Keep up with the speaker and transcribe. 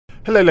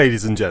Hello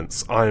ladies and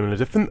gents, I am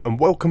Different and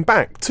welcome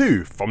back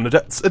to From the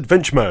Depths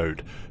Adventure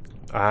Mode.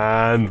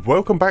 And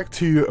welcome back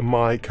to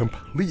my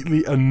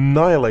completely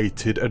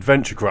annihilated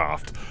adventure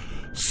craft.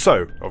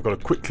 So, I've got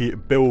to quickly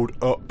build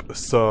up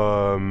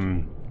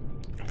some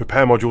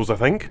repair modules, I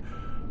think.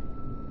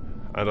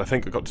 And I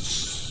think I've got to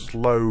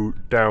slow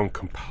down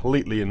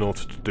completely in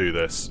order to do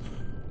this.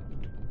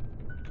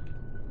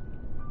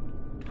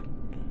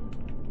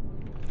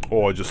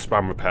 Or just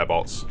spam repair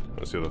bots,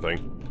 that's the other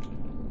thing.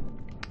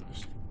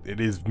 It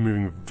is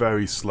moving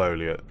very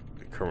slowly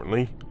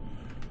currently.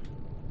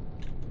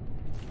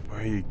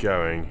 Where are you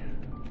going?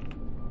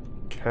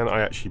 Can I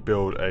actually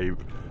build a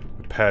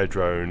repair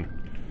drone?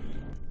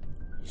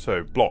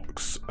 So,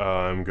 blocks.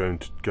 I'm going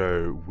to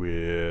go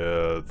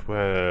with...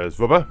 Where's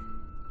rubber?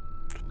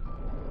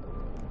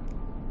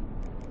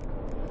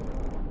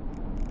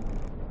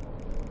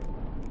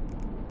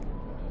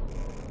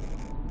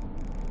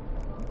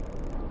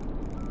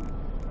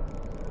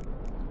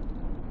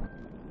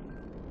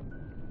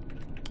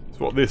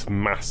 What this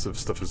mass of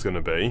stuff is going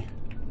to be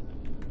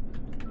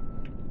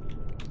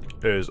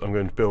is I'm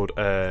going to build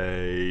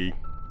a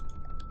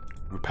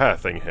repair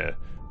thing here.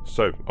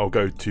 So I'll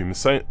go to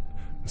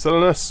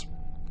miscellaneous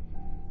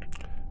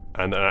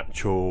and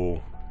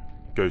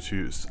go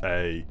to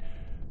a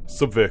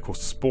sub-vehicle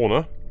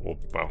spawner, or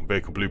well,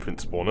 vehicle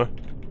blueprint spawner.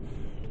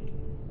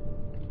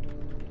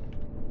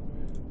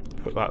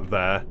 Put that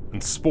there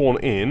and spawn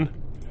in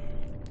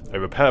a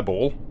repair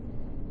ball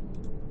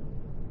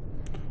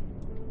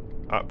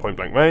at point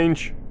blank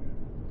range,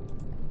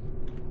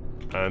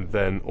 and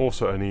then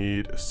also I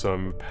need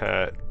some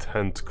repair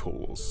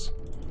tentacles.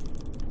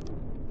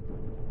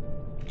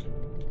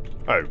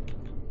 Oh,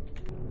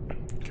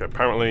 okay,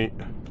 apparently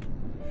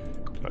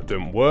that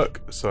didn't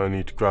work, so I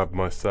need to grab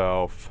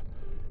myself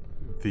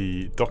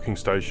the docking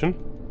station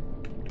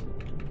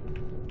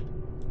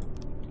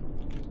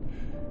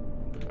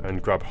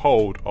and grab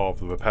hold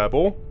of the repair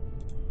ball.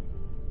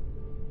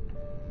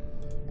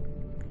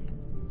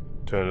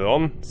 Turn it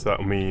on, so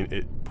that'll mean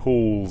it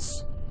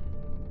pulls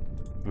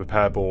the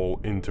repair ball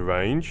into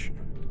range.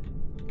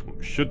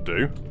 It should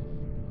do.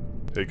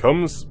 Here it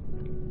comes.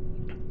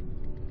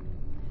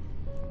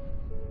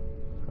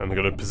 And I'm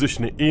going to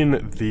position it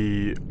in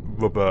the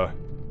rubber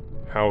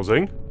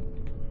housing.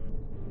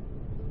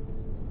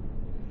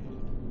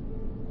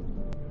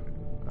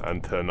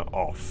 And turn it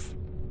off.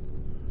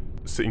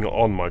 Sitting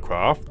on my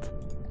craft.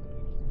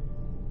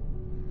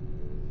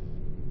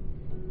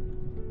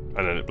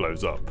 And then it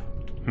blows up.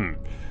 I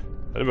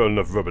didn't have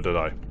enough rubber, did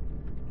I?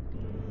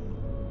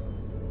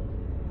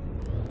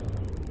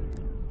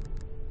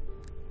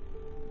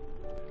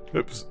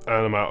 Oops,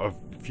 and I'm out of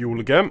fuel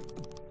again.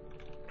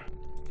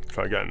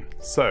 Try again.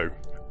 So,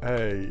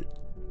 I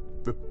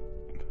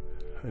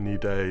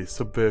need a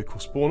sub-vehicle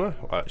spawner,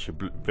 or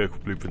actually a vehicle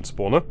blueprint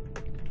spawner.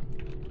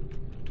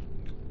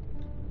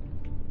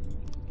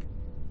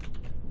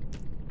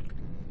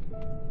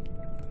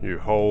 You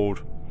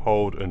hold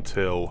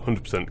until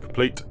 100%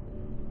 complete.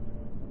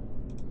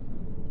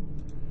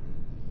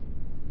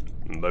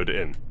 And load it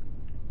in.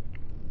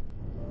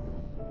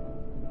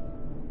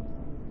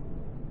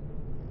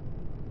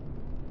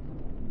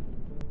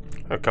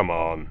 Oh, come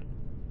on.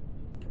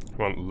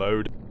 Come on,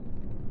 load.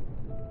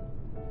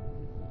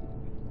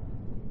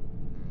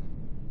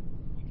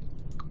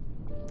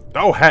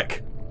 Oh,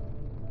 heck!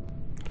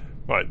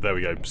 Right, there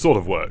we go. Sort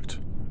of worked,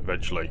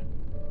 eventually.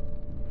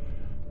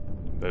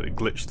 Let it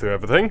glitch through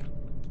everything.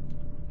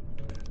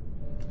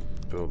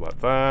 Build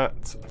like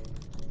that.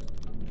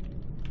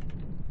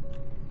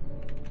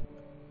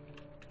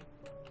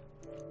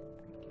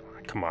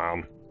 Come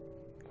on.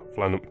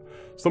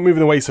 Stop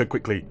moving away so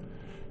quickly.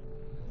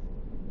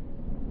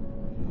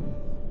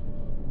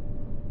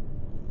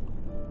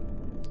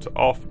 So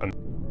off and...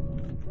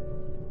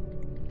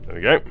 There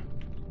we go.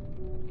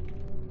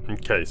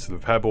 Okay, so the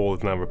repair ball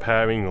is now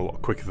repairing a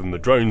lot quicker than the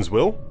drones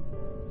will.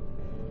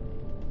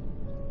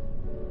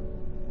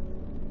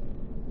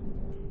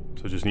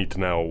 So I just need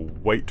to now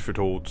wait for it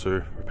all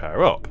to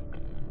repair up.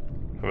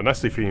 I have a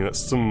nasty feeling that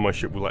some of my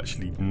ship will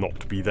actually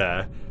not be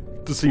there.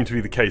 It does seem to be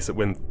the case that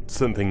when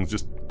certain things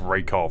just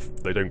break off,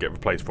 they don't get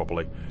replaced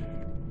properly.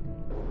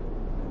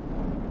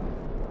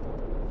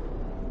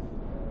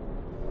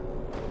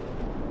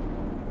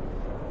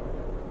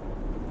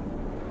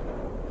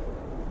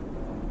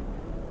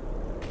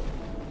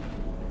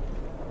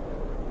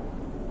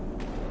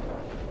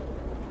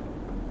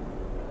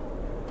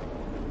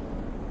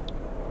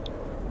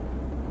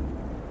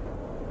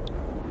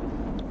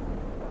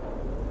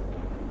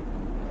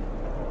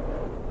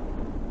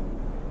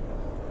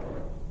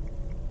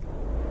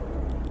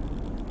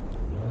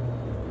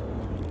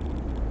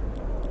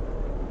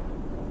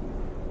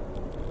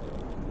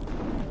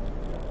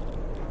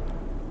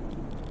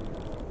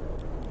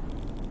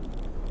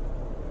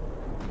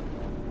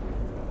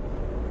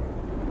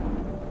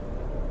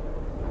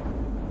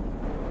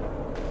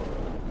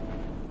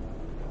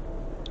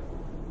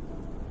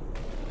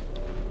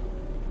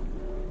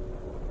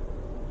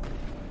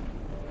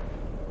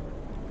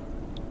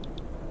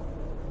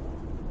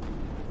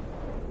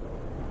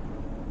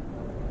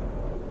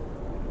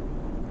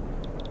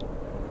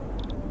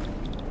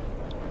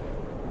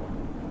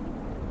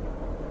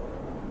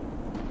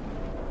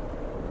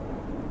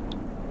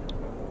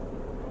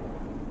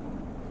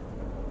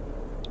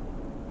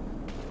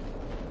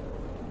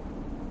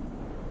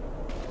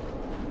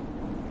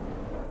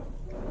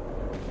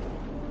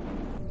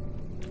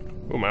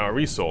 Oh, I'm out of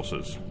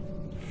resources.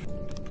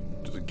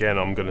 Just again,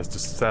 I'm going to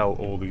just sell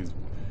all these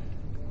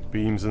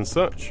beams and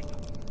such.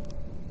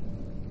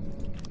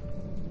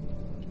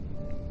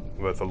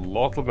 Worth a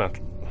lot of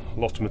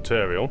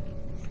material.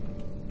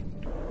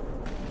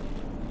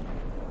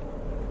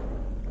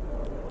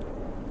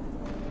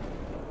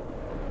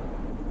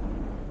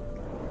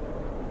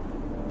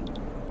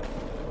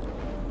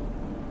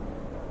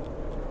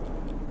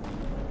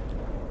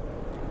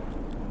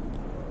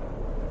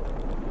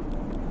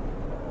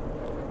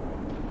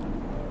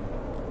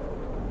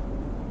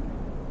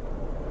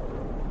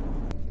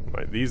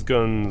 Right, these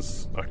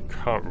guns I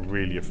can't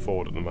really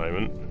afford at the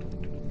moment.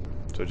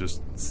 So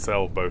just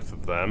sell both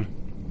of them.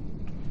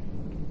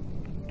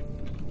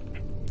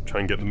 Try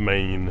and get the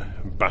main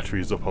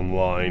batteries up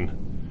online.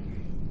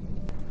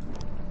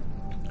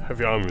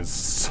 Heavy armor is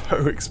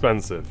so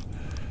expensive.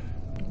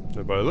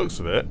 So by the looks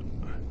of it,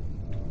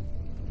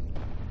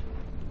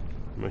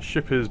 my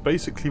ship is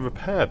basically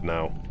repaired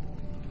now.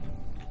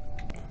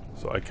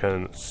 So I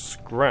can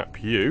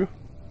scrap you.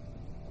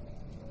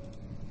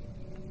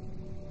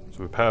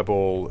 So repair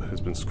ball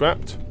has been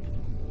scrapped.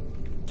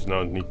 So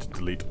now I need to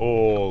delete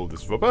all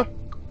this rubber.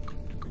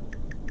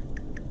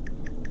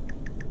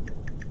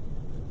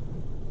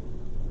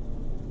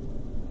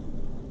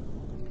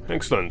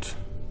 Excellent.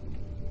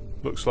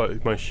 Looks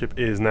like my ship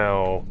is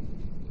now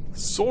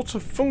sort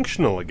of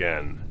functional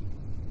again.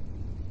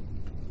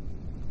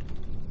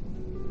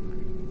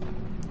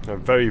 I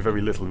have very, very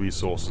little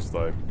resources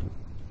though.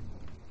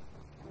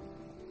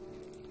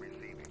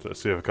 So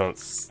let's see if I can't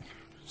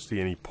see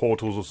any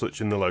portals or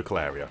such in the local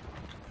area.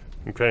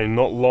 Okay,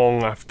 not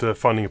long after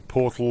finding a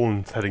portal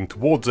and heading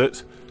towards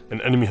it,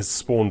 an enemy has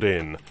spawned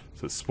in.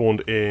 So it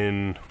spawned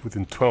in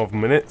within 12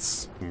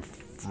 minutes and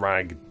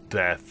frag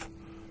death.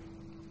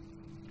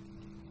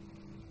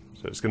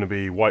 So it's going to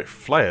be white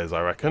flares,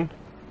 I reckon.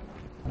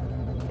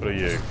 What are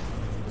you?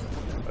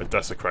 A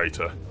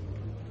desecrator.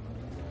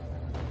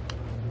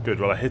 Good,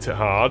 well I hit it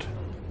hard.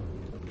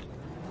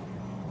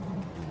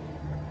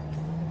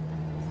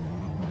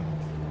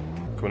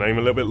 Come on, aim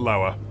a little bit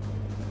lower.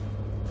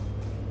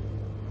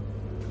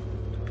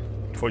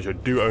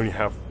 Unfortunately, I do only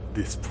have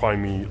this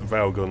primary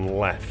railgun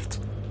left.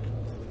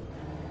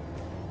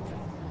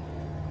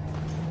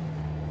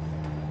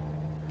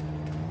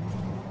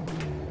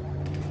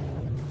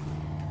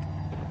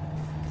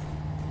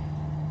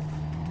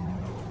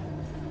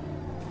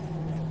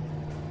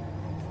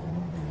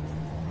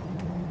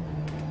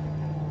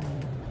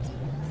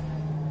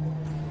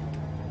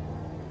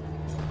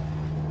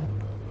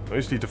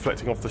 Mostly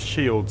deflecting off the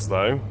shields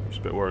though, which is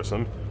a bit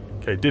worrisome.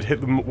 Okay, did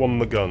hit one of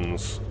the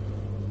guns.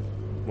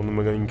 One of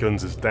the main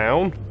guns is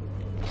down.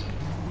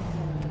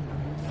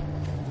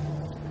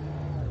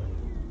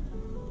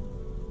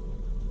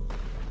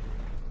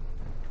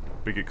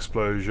 Big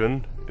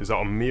explosion. Is that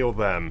on me or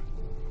them?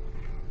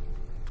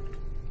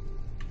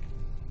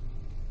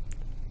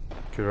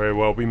 Could very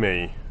well be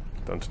me.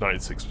 Down to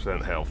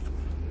 96% health.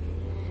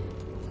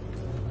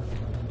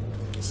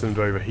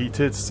 Cylinder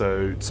overheated,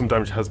 so some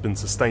damage has been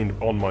sustained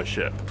on my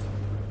ship.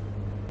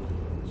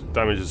 So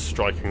damage is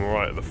striking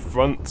right at the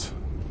front.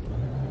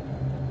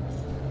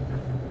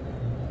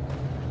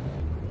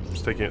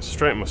 Just taking it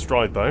straight in my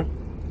stride though.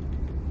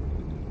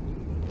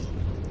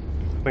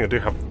 I think I do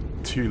have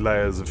 2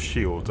 layers of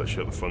shields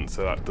actually at the front,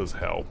 so that does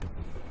help.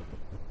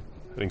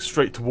 Heading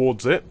straight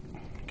towards it,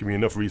 give me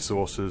enough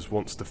resources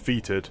once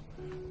defeated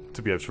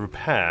to be able to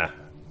repair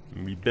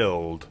and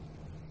rebuild.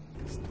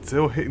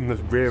 Still hitting the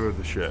rear of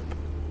the ship.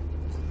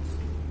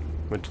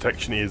 My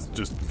detection is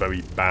just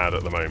very bad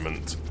at the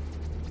moment.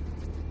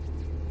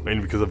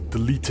 Mainly because I've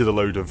deleted a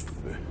load of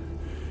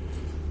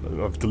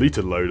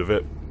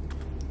it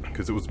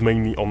because it was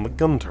mainly on the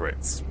gun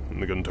turrets, and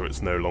the gun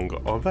turrets no longer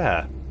are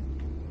there.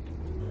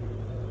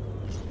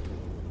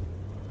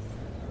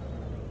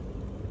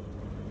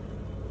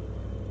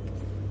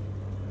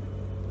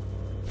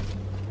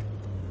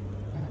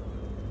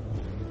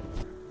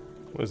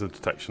 What is the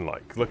detection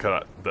like? Look at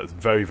that. That's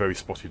very, very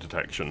spotty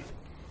detection.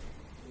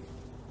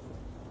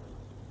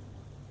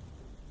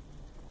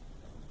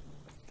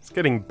 It's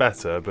getting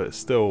better, but it's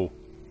still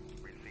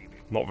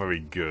not very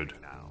good.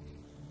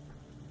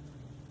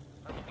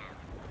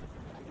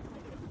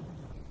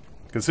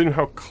 Considering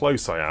how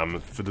close I am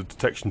for the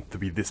detection to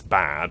be this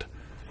bad.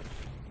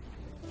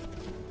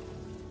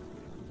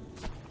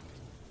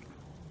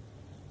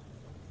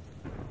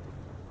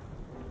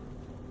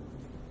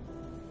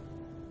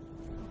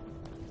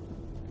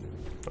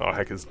 Oh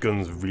heck, his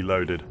gun's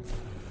reloaded.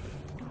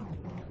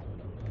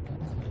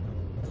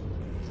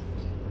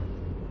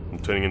 I'm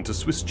turning into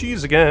Swiss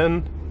cheese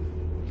again.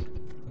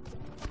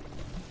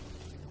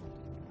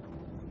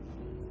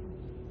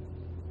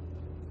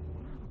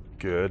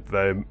 Good.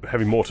 The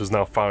heavy mortar's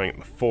now firing at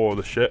the fore of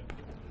the ship.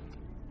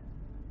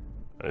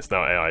 And it's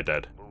now AI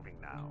dead.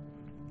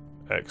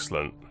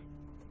 Excellent.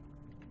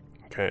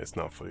 Okay, it's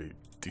now fully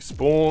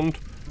despawned.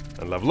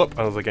 And level up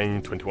as I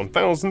gain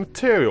 21,000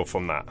 material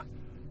from that.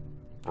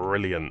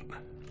 Brilliant.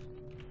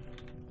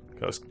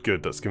 That's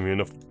good. That's giving me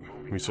enough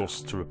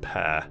resources to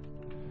repair.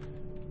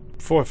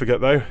 Before I forget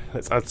though,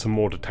 let's add some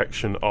more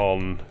detection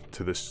on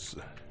to this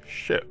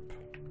ship.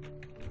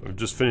 I've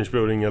just finished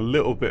building a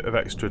little bit of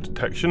extra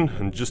detection,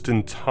 and just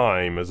in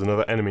time as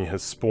another enemy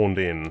has spawned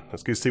in.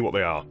 Let's go see what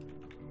they are.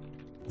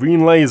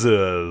 Green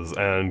lasers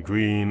and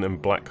green and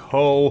black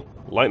hull,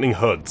 lightning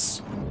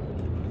hoods.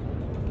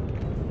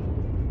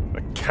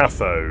 A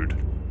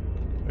cathode.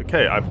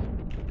 Okay,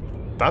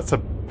 that's a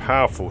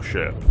powerful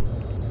ship.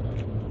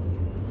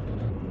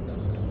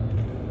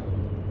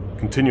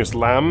 Continuous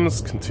lambs,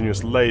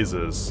 continuous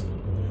lasers.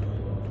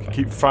 If you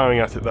keep firing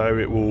at it though,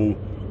 it will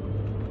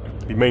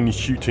be mainly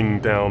shooting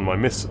down my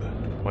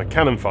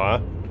cannon fire,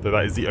 though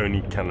that is the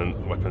only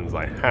cannon weapons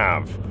I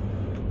have.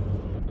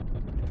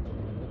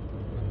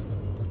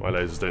 My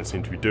lasers don't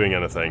seem to be doing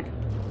anything.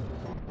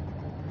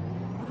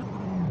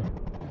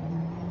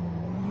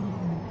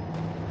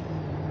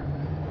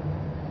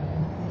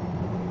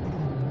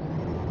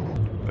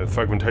 The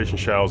fragmentation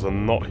shells are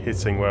not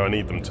hitting where I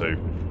need them to.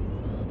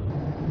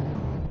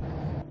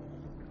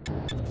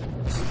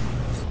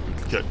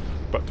 Get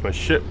back to my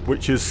ship,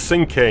 which is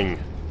sinking.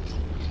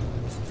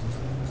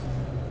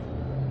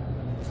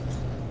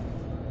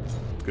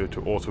 Go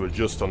to auto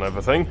adjust on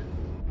everything.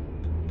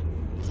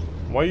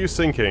 Why are you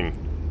sinking?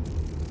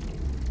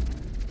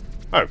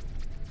 Oh, you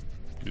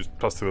just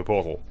passed through a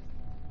portal.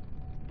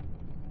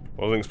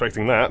 Wasn't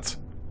expecting that.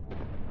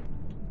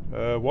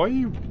 Why are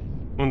you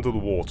under the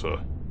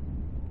water?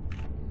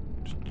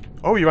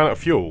 Oh, you ran out of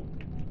fuel.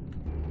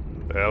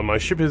 Well, my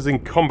ship is in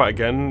combat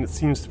again. It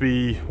seems to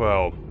be,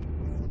 well,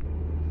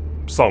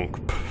 sunk.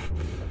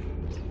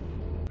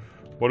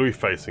 What are we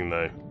facing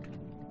though?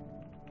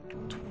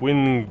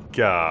 Twin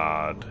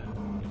guard.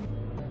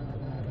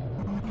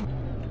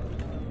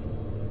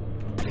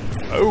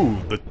 Oh,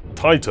 the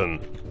Titan.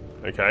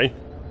 Okay.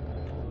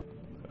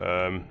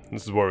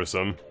 This is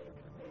worrisome.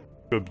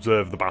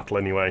 Observe the battle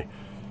anyway.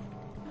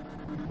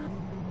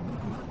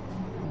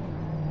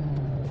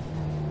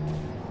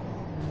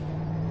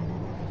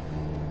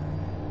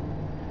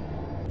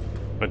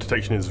 My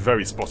detection is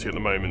very spotty at the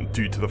moment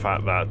due to the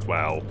fact that,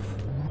 well,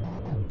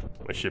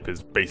 my ship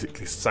is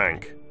basically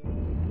sank.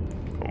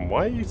 And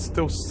why are you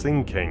still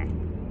sinking?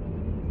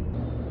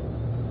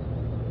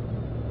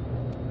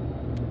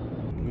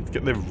 I need to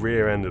get the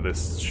rear end of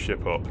this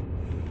ship up.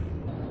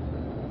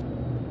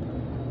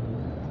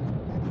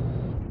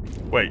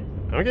 Wait,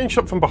 am I getting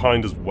shot from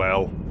behind as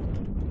well?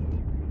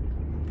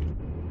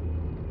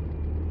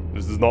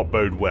 This does not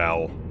bode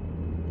well.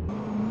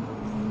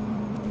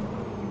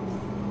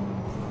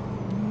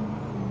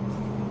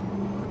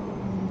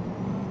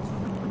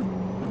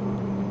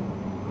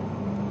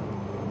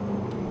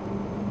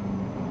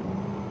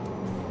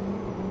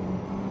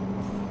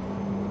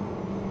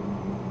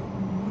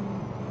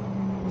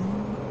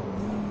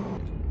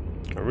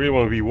 I really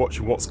want to be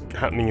watching what's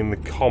happening in the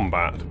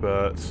combat,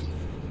 but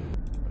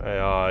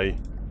AI,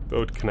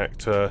 build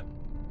connector,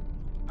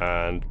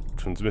 and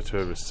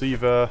transmitter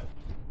receiver.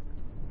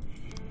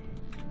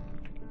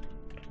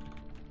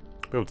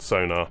 Build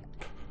sonar.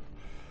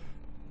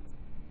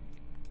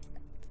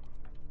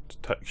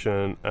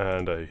 Detection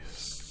and a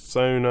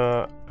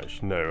sonar.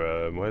 Actually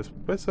no,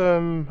 where's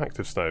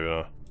active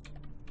sonar?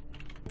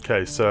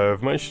 Okay, so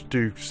I've managed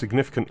to do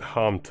significant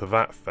harm to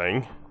that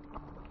thing.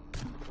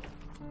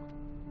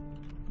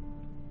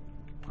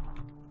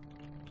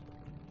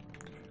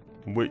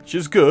 Which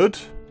is good.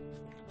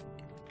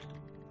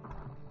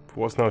 But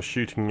what's now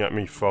shooting at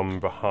me from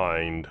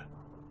behind?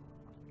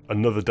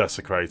 Another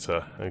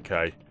desecrator.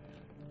 Okay.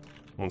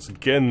 Once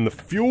again, the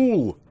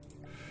fuel!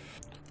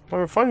 My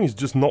refinery's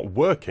just not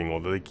working,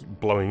 or do they keep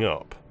blowing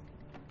up?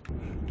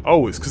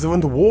 Oh, it's because they're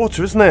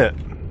underwater, isn't it?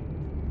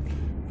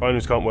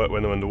 Refineries can't work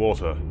when they're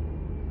underwater.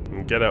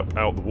 And get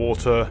out the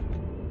water.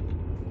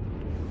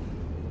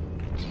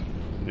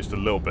 Just a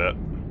little bit.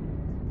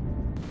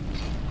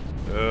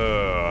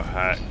 Oh,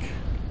 heck.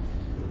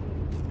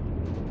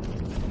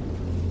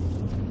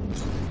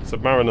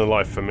 Submariner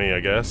life for me, I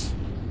guess.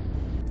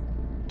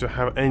 Do I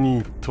have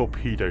any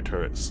torpedo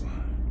turrets?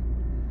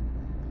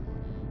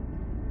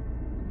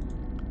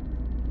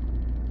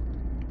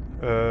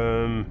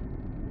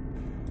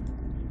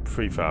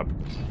 Prefab.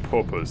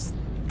 Purpose.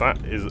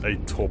 That is a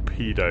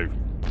torpedo.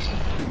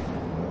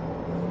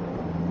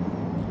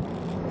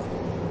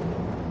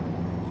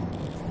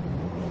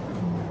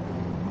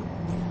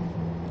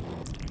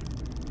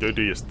 Go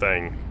do your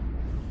thing.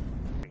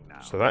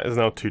 So that is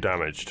now 2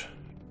 damaged.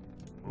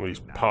 At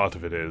least part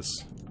of it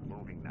is.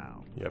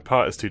 Yeah,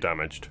 part is 2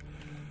 damaged.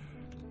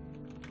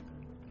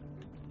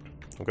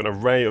 I've got an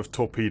array of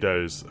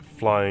torpedoes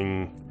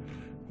flying,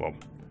 well,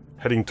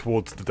 heading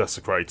towards the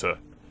desecrator.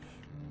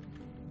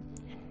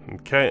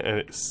 Okay, and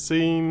it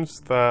seems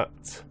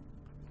that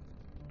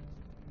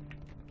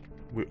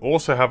we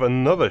also have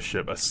another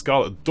ship, a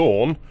Scarlet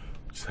Dawn,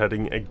 which is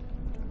heading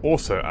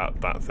also at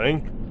that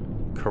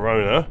thing.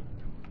 Corona.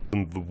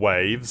 And the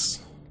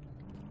waves.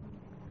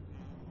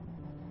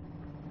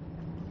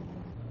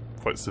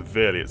 Quite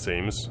severely, it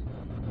seems.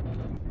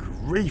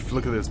 Grief,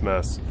 look at this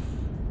mess.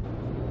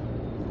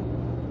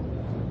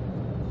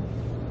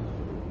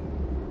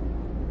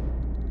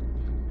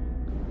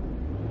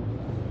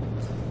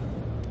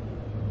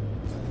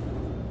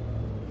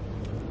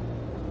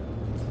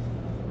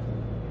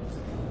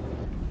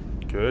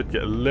 Good,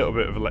 get a little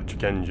bit of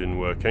electric engine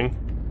working.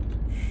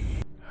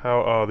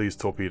 How are these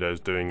torpedoes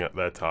doing at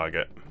their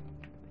target?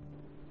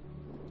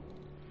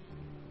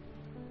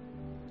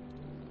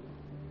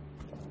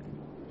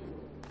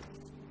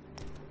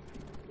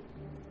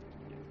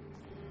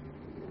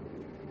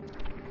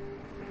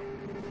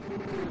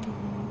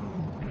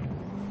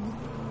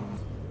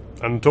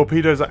 And the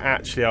torpedoes are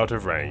actually out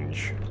of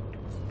range.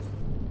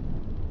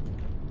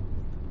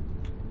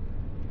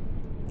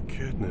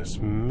 Goodness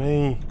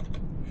me.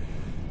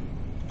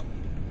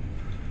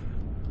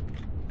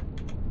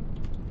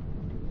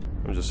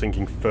 I'm just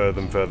sinking further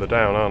and further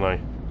down, aren't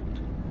I?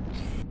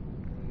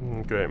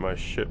 Great, my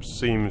ship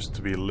seems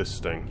to be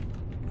listing.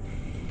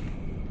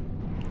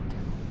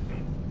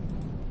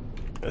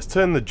 Let's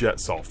turn the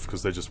jets off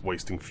because they're just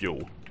wasting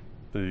fuel.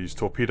 These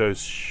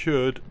torpedoes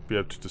should be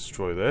able to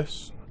destroy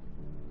this.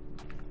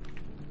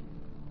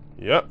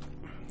 Yep,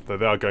 though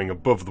they are going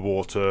above the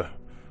water,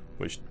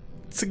 which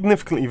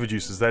significantly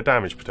reduces their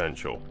damage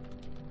potential.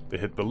 They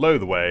hit below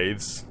the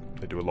waves,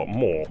 they do a lot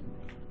more.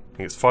 I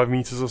think it's 5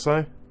 meters or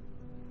so.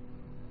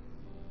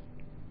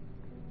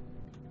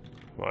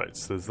 Right,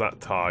 so there's that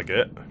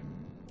target.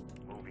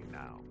 Moving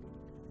now.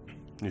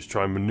 Just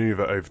try and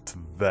maneuver over to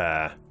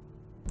there.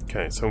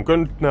 Okay, so I'm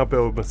going to now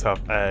build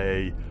myself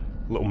a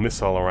little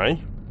missile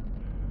array.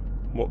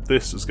 What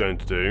this is going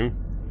to do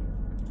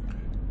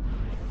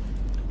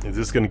is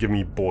this going to give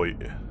me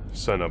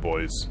sonar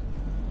buoys.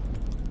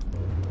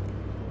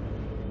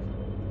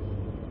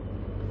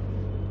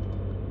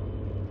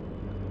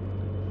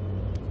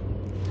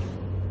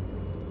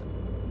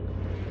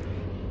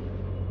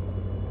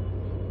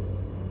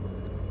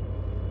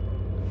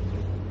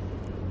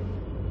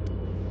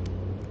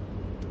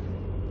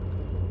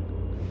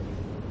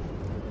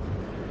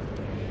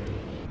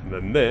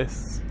 And then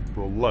this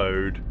will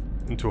load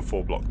into a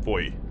 4-block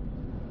buoy.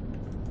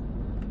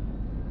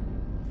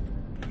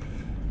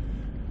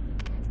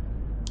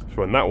 So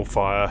when that will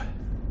fire,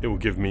 it will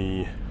give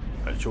me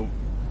actual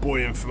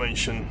buoy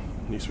information,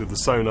 at least with the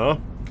sonar.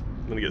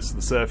 When it gets to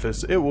the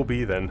surface, it will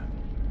be then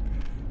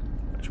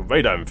actual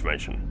radar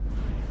information.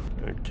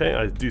 Okay,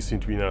 I do seem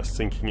to be now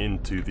sinking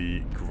into the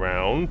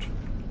ground.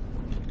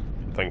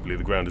 Thankfully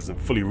the ground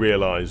isn't fully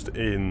realised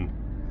in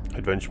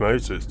adventure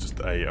mode, so it's just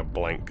a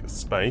blank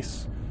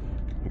space.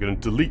 I'm going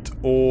to delete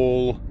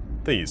all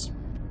these.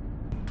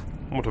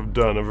 And what I've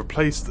done, I've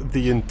replaced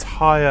the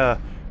entire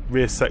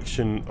rear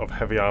section of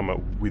heavy armour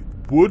with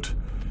wood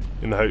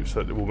in the hopes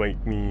that it will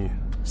make me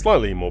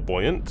slightly more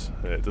buoyant.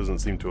 It doesn't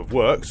seem to have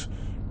worked,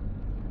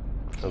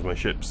 as my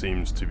ship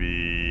seems to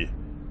be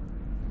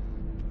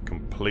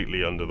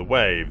completely under the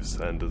waves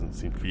and doesn't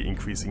seem to be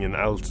increasing in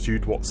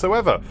altitude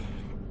whatsoever.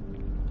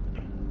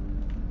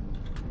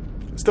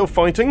 Still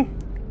fighting.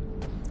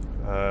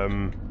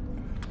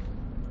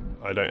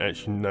 I don't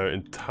actually know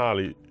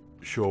entirely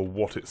sure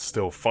what it's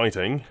still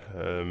fighting.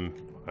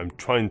 I'm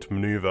trying to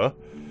maneuver.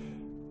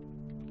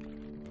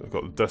 I've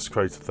got the dust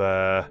crater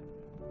there,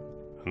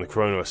 and the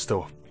Corona are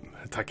still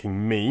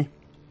attacking me.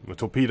 The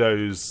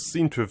torpedoes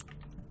seem to have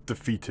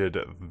defeated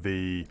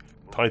the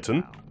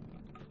Titan,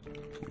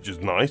 which is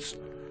nice,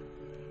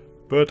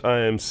 but I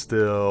am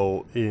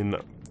still in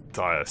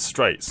dire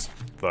straits,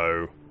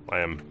 though I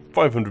am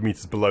 500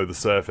 meters below the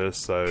surface,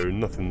 so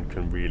nothing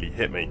can really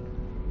hit me.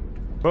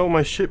 Well,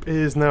 my ship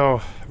is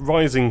now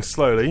rising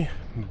slowly,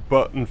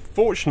 but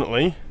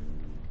unfortunately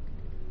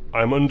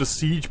I'm under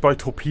siege by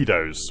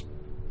torpedoes.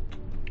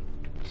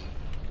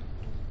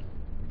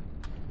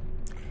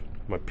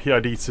 My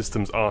PID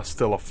systems are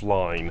still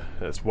offline.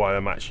 That's why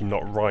I'm actually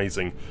not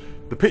rising.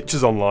 The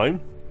picture's online,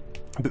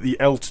 but the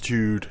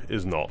altitude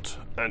is not.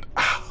 And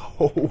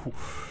ow,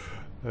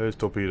 those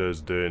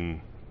torpedoes are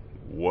doing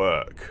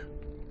work.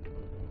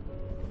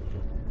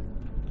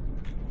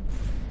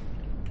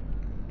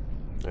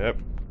 Yep,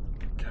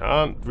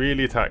 can't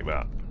really attack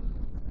that.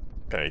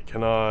 Okay,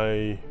 can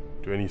I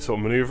do any sort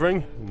of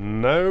maneuvering?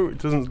 No, it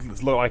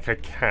doesn't look like I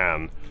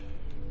can.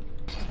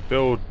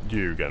 Build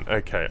you again.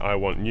 Okay, I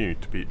want you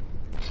to be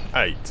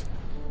 8.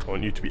 I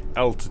want you to be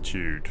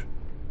altitude.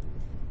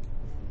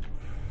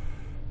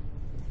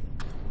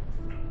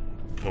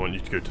 I want you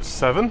to go to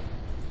 7.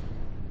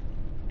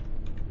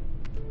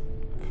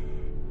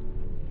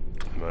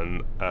 And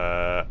then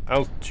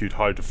altitude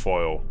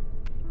hydrofoil.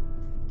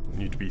 I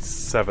want you to be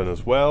 7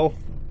 as well.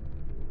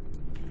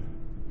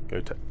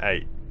 Go to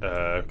 8.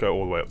 Go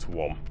all the way up to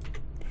 1.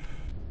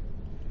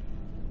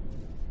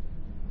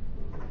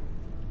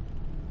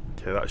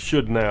 Okay, that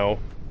should now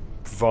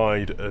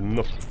provide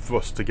enough for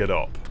us to get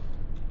up.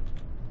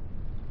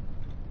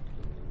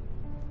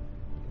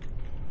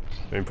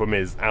 The only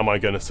problem is, am I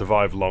going to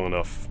survive long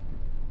enough?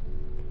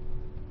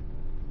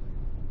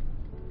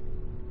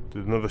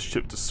 Did another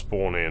ship to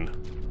spawn in?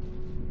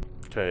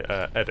 Okay,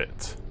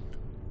 edit.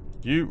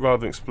 You,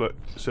 rather than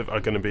explosive, are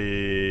going to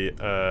be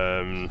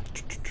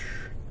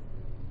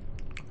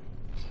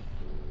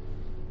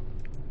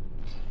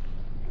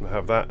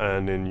have that,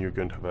 and then you're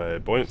going to have a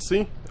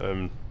buoyancy,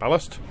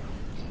 ballast,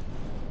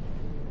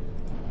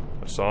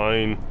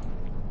 assign,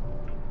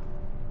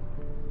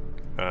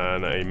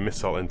 and a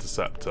missile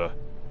interceptor.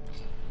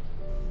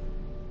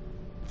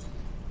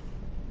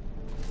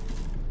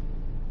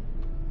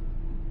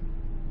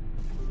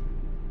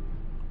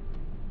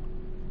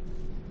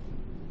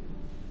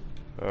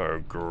 Oh,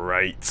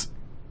 great.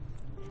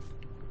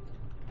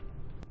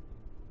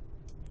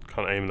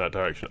 Can't aim in that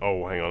direction.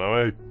 Oh, hang on.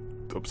 Am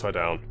I upside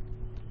down?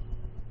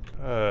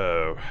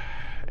 Oh,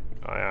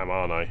 I am,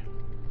 aren't I?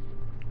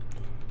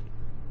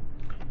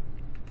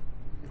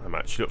 I'm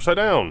actually upside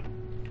down.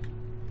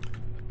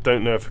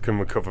 Don't know if I can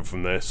recover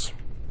from this.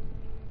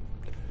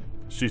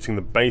 Shooting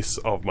the base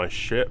of my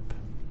ship.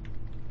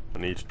 I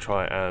need to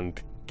try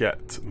and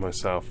get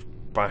myself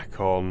back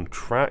on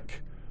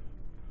track.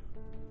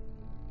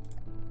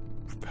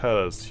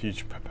 Propellers,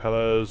 huge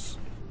propellers.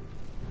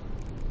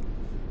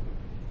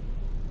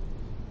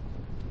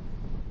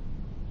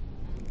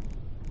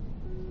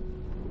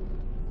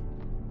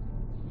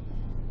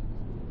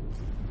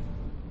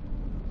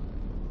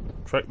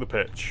 Track the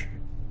pitch.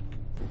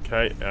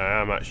 Okay,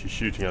 I am actually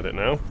shooting at it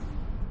now.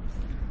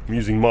 I'm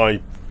using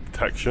my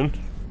detection.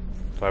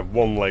 I have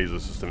one laser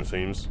system, it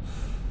seems.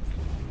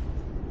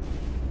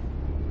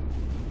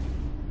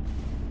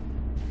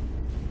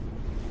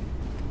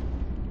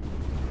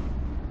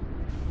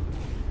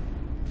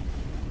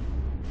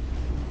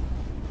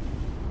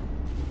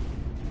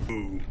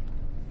 Ooh.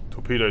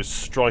 Torpedoes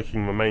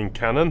striking my main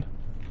cannon.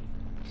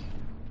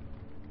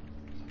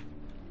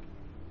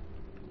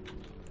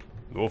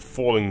 They're all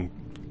falling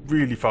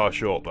really far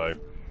short though.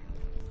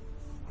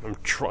 I'm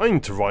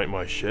trying to right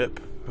my ship,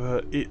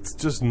 but it's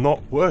just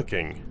not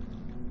working.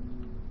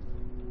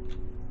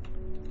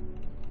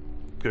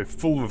 Go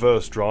full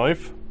reverse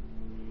drive.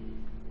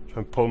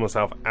 Try and pull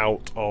myself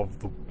out of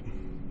the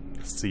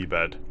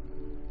seabed.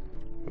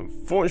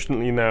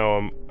 Unfortunately now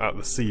I'm at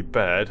the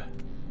seabed.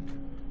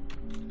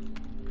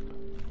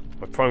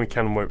 My primary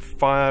cannon won't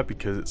fire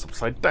because it's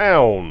upside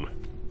down.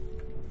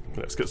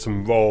 Let's get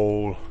some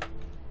roll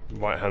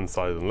right hand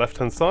side and left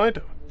hand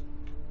side.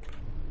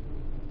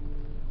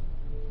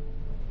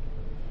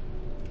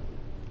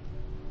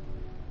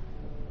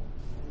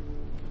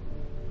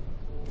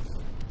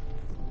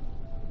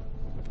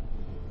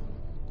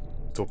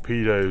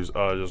 Torpedoes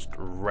are just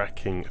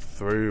wrecking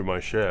through my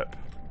ship.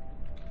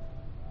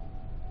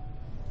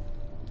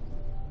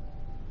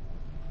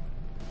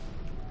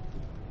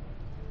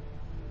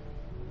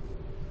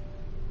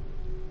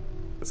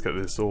 Let's get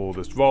this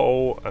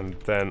roll, and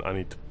then I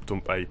need to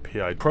dump a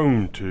PID.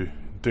 Prone to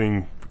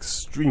doing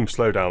extreme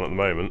slowdown at the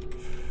moment.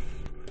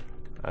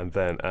 And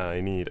then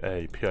I need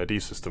a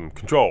PID system.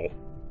 Control.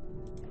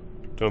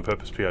 General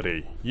purpose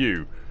PID.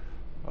 You.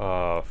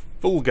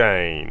 Full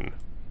gain.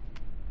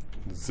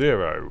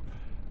 0.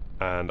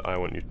 And I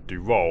want you to do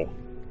roll.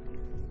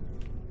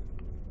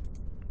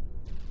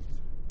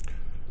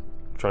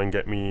 Try and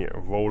get me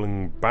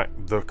rolling back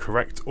the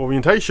correct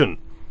orientation.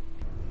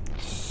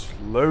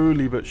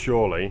 Slowly but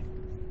surely,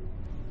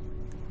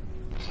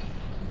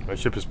 my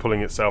ship is pulling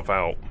itself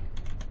out.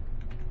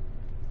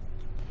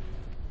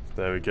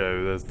 There we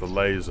go, there's the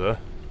laser.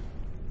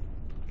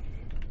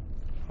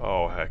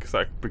 Oh heck, is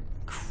that a big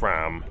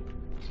cram?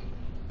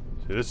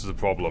 See, this is a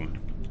problem.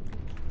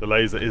 The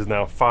laser is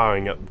now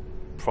firing at the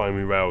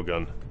primary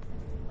railgun.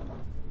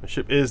 My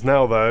ship is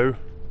now, though,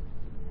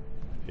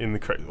 in the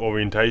correct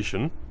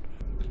orientation.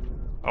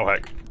 Oh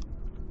heck.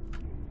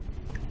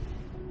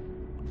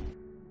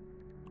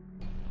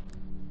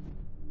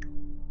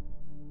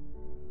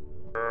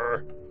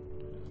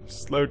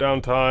 Slow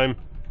down time.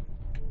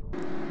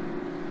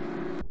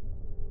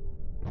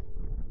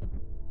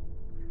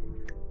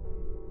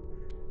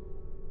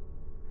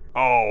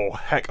 Oh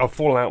heck, I've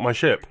fallen out of my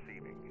ship.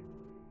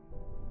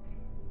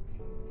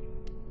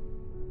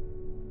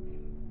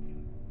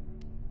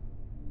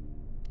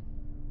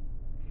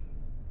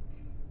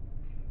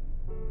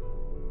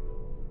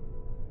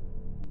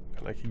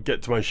 I can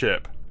get to my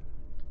ship.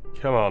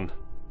 Come on.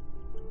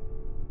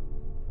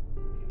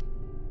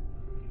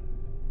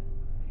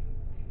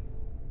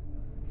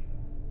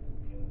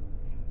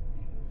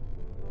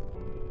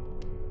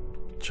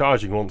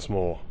 Charging once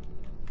more.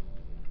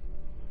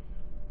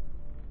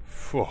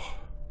 Phew.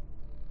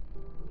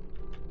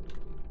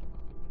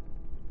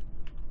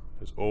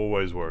 It's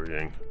always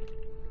worrying.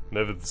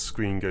 Never the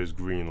screen goes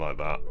green like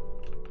that.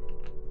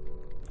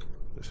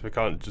 So I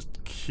can't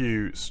just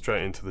queue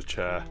straight into the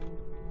chair.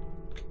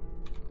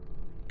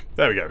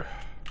 There we go.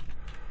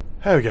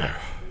 There we go.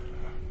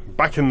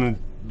 Back in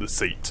the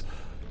seat.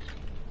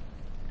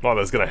 Not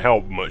that's going to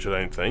help much, I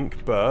don't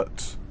think,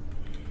 but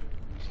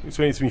it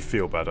makes me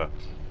feel better.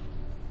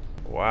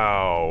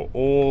 Wow,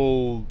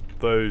 all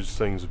those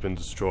things have been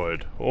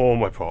destroyed. All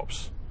my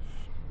props.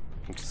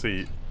 You can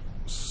see,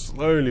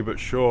 slowly but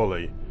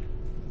surely,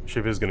 the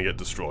ship is going to get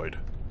destroyed.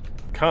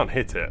 Can't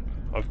hit it.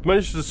 I've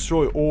managed to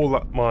destroy all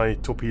that my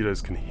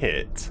torpedoes can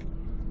hit.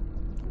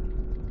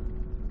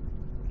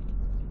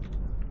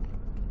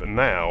 But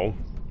now,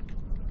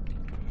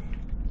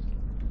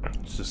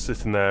 it's just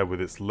sitting there with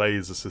its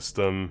laser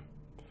system.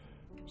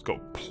 It's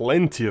got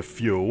plenty of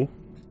fuel.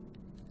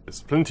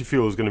 This plenty of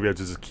fuel is going to be able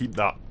to just keep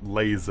that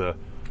laser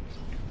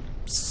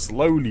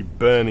slowly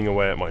burning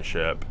away at my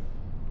ship.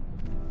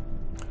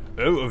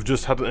 Oh, I've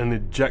just had an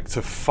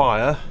ejector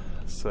fire,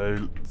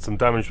 so some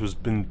damage was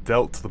been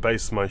dealt to the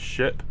base of my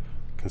ship.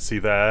 You can see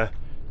there,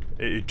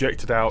 it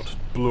ejected out,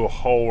 blew a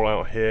hole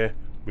out here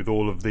with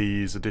all of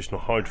these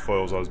additional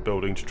hydrofoils I was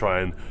building to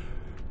try and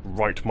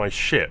right my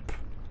ship.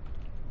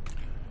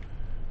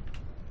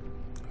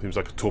 Seems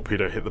like a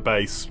torpedo hit the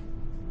base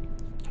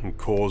and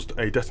caused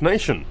a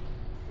detonation.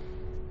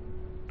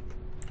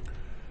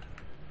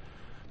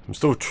 I'm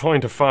still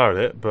trying to fire at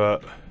it,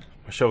 but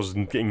my shells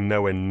are getting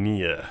nowhere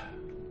near.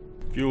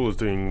 Fuel is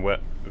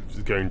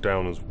going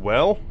down as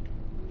well.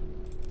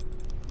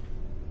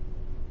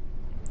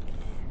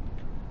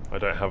 I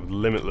don't have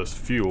limitless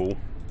fuel.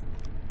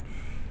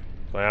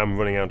 I am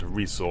running out of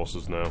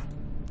resources now.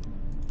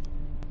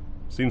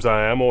 Seems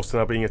I am also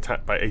now being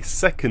attacked by a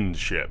second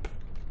ship.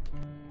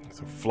 It's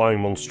a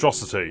flying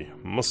monstrosity.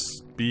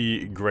 Must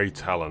be Grey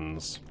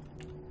Talons.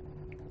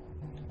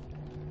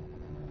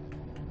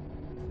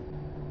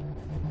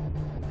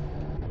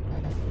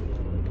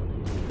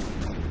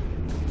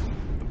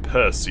 The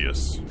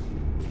Perseus.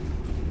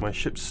 My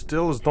ship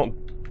still is not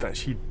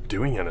actually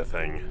doing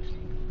anything.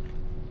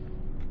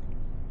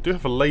 I do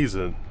have a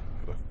laser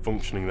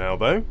functioning now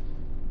though.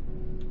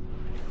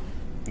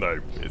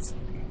 No, it's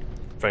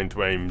failing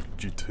to aim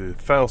due to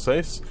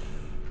failsafes.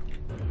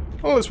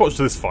 Well, let's watch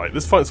this fight.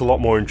 This fight's a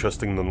lot more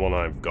interesting than the one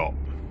I've got.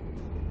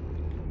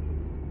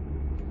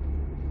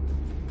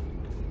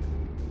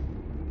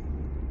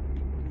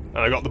 And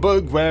I got the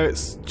bug where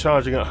it's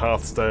charging at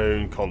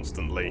Hearthstone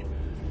constantly.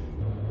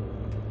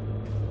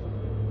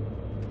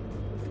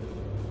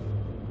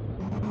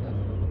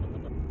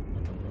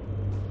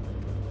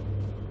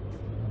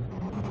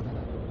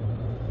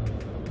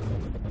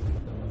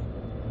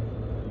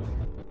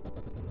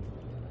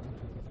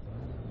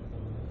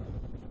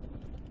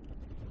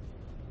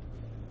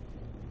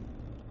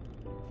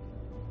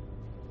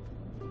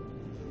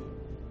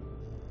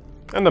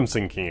 And I'm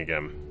sinking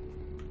again.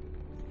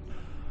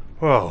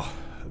 Well,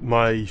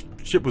 my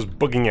ship was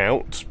bugging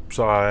out,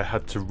 so I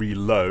had to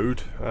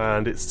reload,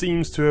 and it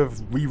seems to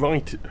have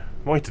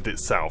righted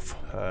itself.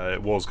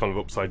 It was kind of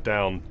upside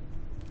down,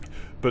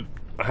 but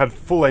I had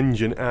full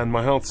engine and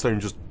my Hearthstone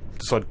just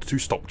decided to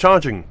stop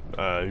charging.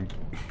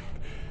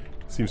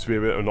 Seems to be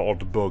a bit of an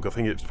odd bug. I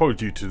think it's probably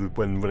due to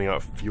when running out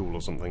of fuel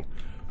or something.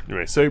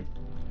 Anyway, so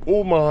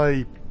all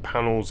my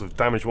panels of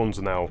damaged ones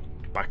are now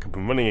back up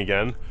and running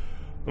again.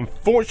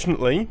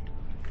 Unfortunately,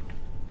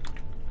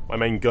 my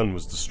main gun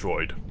was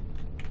destroyed.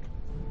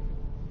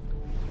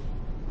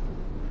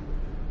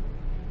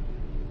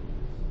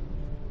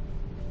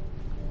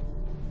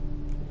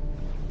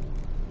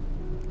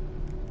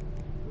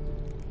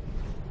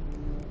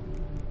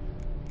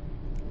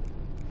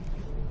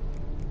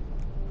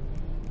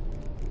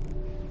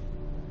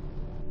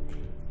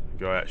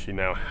 I actually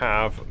now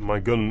have my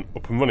gun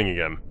up and running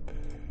again.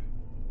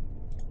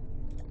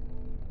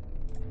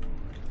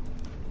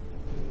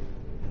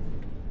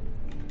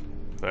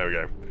 There we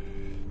go.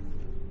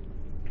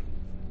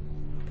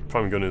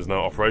 Priming gun is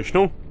now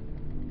operational.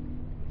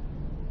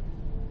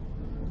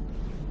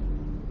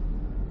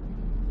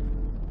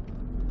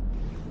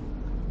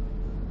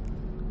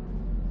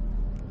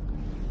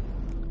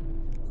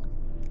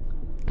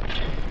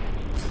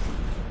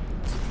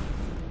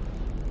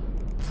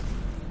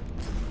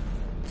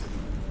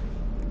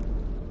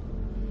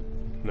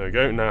 There we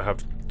go, now I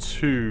have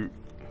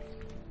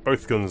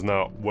both guns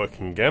now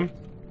working again.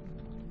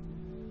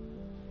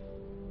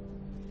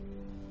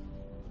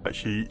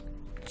 Actually,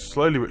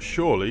 slowly but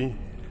surely,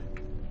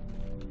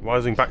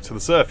 rising back to the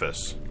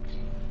surface.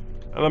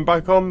 And I'm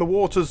back on the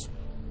waters.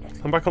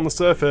 I'm back on the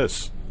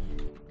surface.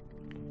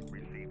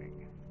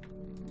 Receiving.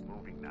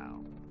 Moving now.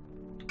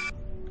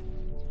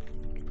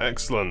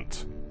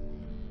 Excellent.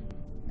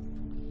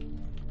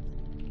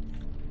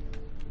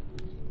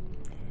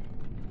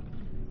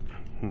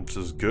 This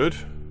is good.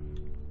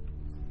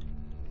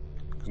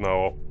 Because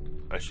now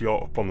I actually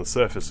got up on the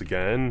surface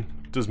again.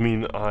 Does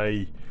mean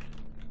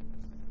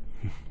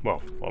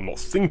well, I'm not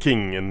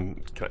sinking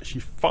and can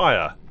actually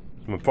fire.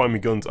 My primary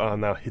guns are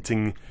now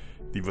hitting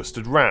the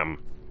rusted ram.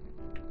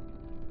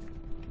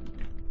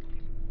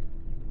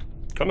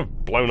 Kind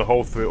of blown a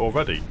hole through it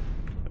already.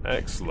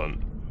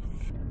 Excellent.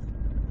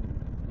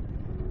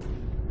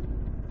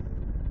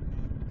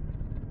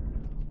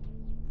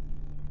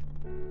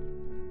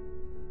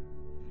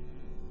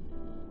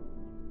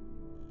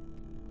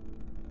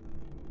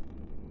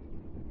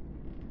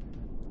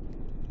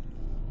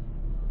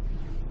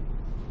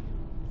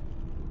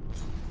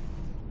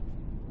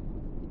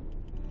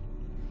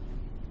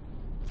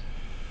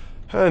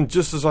 And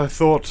just as I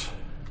thought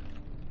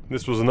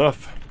this was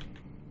enough,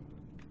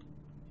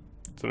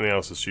 something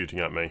else is shooting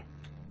at me.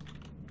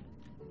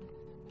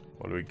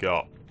 What do we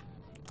got?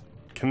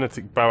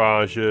 Kinetic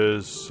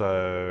barrages,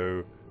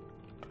 so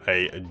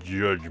a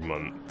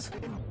judgment.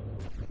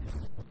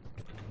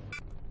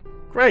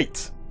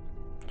 Great!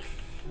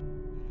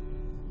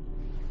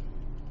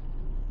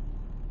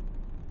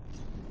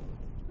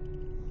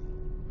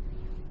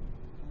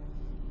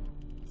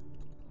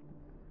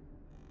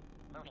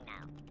 Moving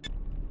now.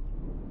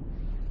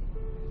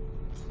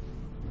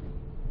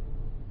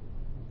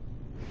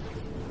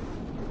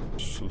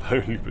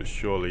 Slowly but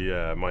surely,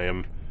 yeah,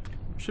 my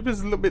ship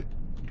is a little bit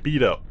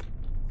beat up.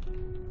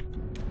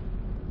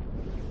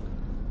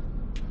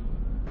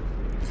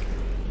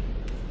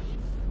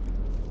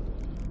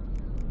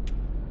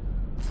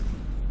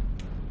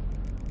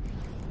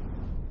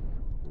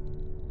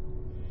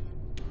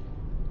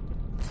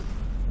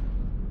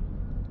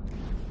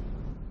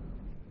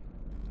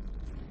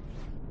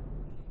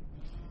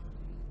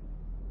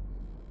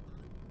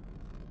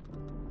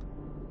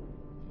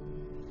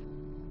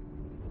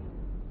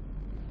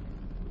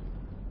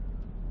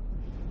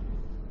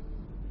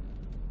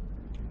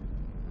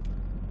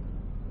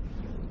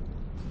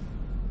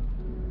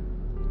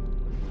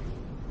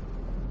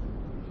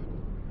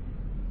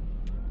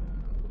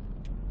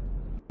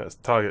 That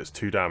target's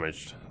 2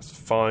 damaged. That's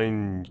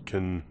fine, you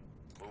can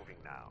Moving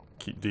now.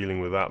 keep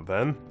dealing with that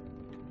then.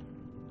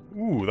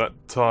 Ooh, that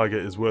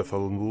target is worth a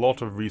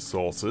lot of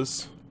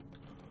resources.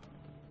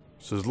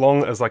 So as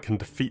long as I can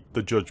defeat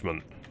the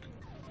judgment.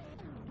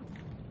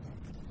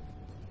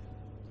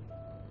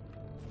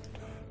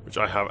 Which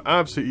I have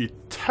absolutely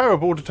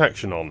terrible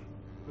detection on.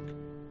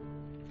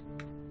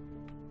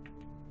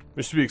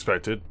 Which is to be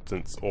expected,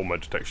 since all my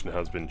detection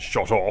has been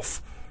shot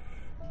off.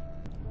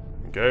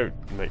 Go,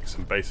 make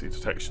some basic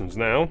detections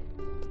now.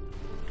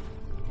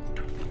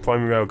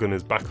 Primary railgun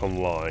is back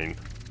online.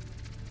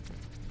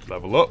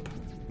 Level up,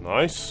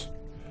 nice.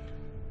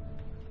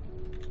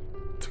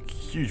 Took a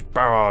huge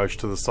barrage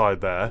to the side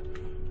there,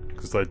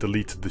 because I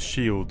deleted the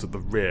shields at the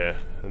rear,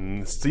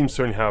 and it seems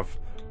to only have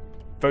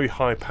very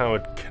high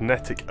powered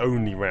kinetic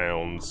only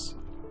rounds.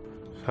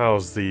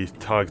 How's the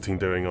targeting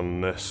doing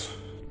on this?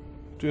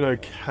 Doing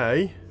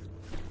okay.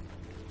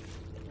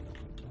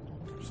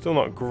 Still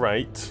not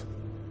great.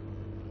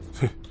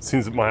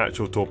 Seems that my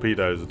actual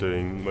torpedoes are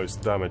doing most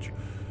of the damage.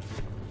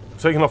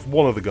 I've taken off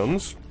one of the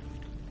guns.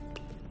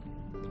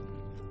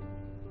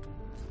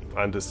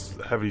 And it's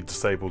heavily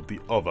disabled the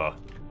other.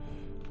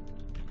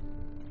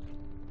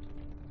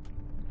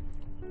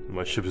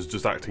 My ship is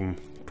just acting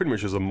pretty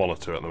much as a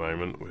monitor at the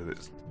moment with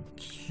its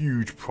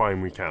huge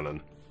primary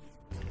cannon.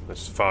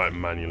 Let's fire it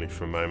manually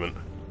for a moment.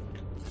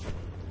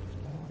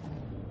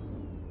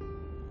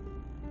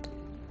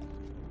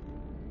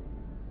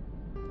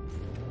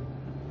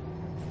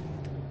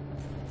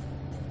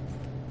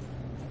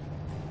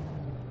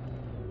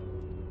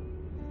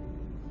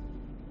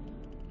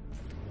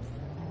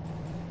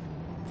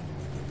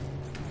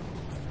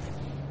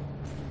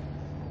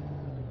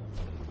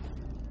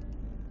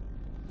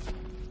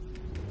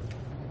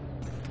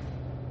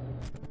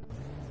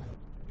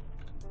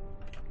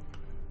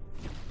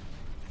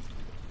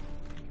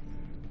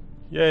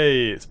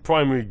 Yay, its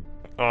primary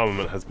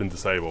armament has been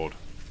disabled.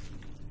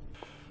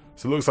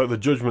 So it looks like the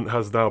judgment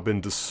has now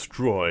been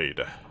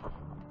destroyed.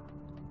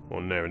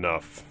 Or near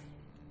enough.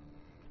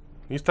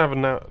 At least I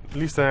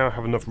now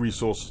have enough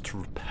resources to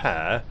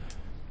repair.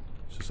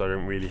 It's just I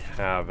don't really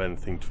have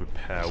anything to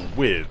repair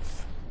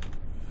with.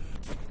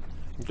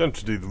 I'm going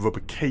to do the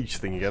rubber cage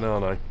thing again,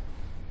 aren't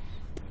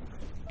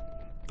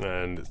I?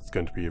 And it's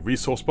going to be a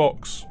resource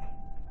box.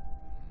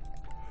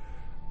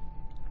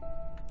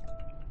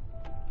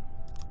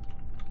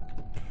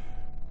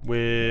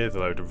 With a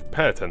load of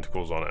repair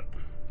tentacles on it.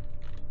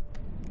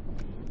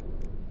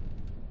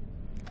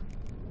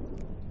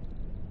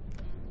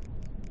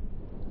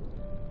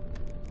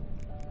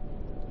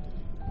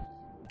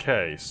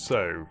 Okay,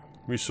 so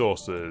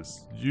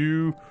resources.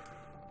 You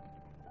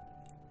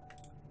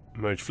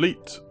merge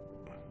fleet.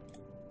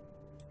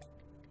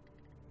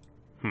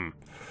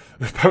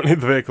 Apparently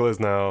the vehicle is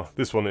now.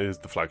 This one is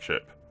the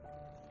flagship.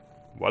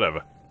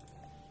 Whatever.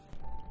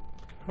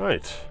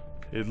 Right.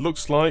 It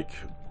looks like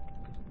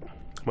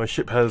my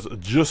ship has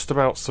just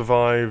about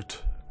survived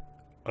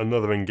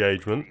another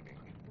engagement.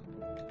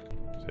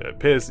 So it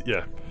appears,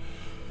 yeah.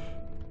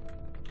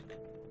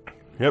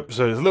 Yep,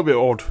 so it's a little bit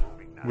odd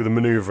with the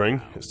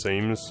manoeuvring, it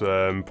seems.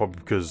 Probably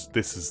because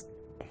this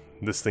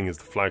thing is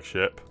the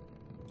flagship.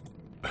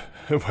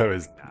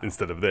 Whereas,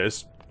 instead of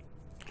this.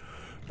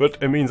 But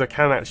it means I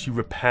can actually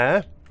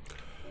repair.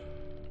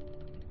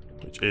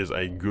 Which is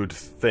a good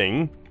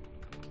thing.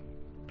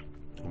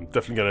 I'm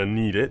definitely going to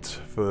need it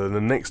for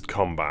the next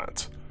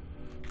combat.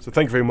 So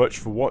thank you very much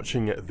for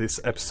watching this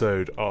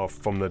episode of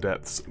From the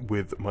Depths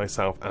with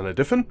myself and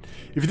Adventrue.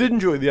 If you did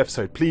enjoy the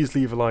episode, please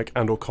leave a like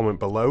and or comment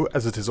below,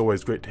 as it is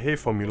always great to hear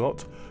from you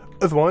lot.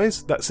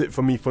 Otherwise, that's it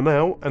from me for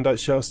now, and I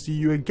shall see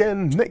you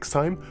again next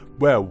time,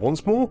 where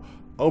once more,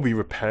 I'll be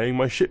repairing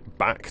my ship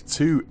back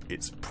to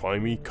its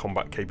primary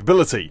combat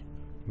capability.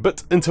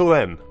 But until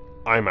then,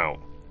 I'm out.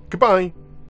 Goodbye!